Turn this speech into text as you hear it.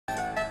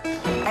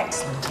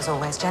Excellent, as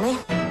always, Jenny.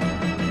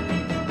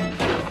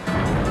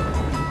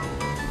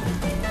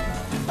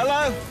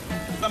 Hello.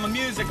 I'm a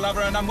music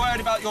lover and I'm worried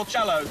about your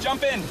cello.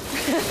 Jump in.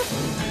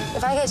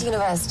 If I get to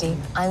university,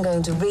 I'm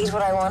going to read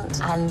what I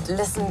want and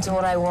listen to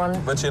what I want.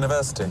 Which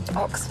university?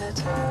 Oxford.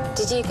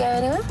 Did you go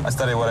anywhere? I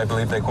studied what I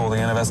believe they call the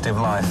University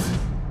of Life.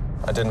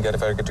 I didn't get a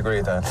very good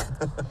degree there.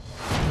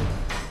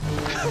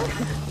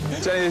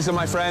 Jenny, these are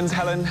my friends,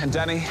 Helen and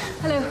Danny.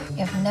 Hello.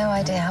 You have no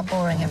idea how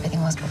boring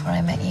everything was before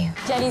I met you.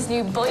 Jenny's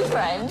new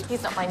boyfriend.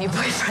 He's not my new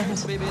boyfriend.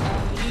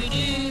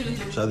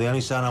 So the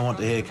only sound I want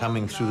to hear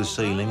coming through the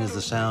ceiling is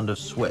the sound of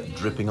sweat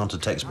dripping onto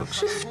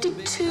textbooks.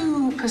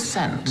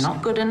 52%.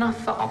 Not good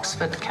enough for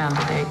Oxford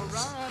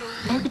candidates.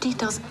 Nobody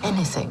does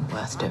anything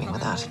worth doing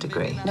without a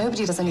degree.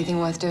 Nobody does anything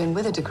worth doing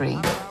with a degree.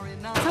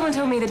 Someone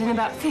told me that in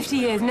about 50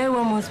 years, no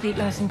one will speak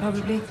Latin,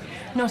 probably.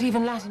 Not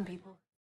even Latin people.